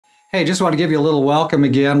Hey, just want to give you a little welcome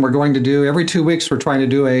again. We're going to do, every 2 weeks, we're trying to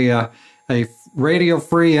do a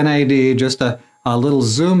radio-free NAD, just a little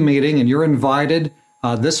Zoom meeting, and you're invited.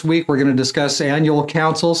 This week, we're going to discuss annual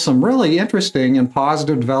council, some really interesting and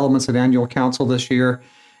positive developments at annual council this year,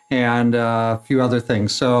 and a few other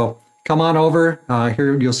things. So come on over.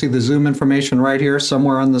 Here, you'll see the Zoom information right here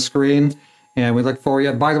somewhere on the screen, and we look forward to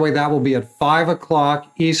it. By the way, that will be at 5 o'clock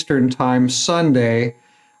Eastern Time, Sunday.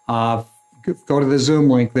 Go to the Zoom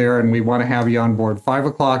link there, and we want to have you on board. 5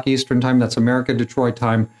 o'clock Eastern Time, that's America, Detroit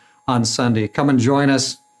time on Sunday. Come and join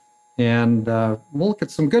us, and we'll look at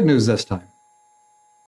some good news this time.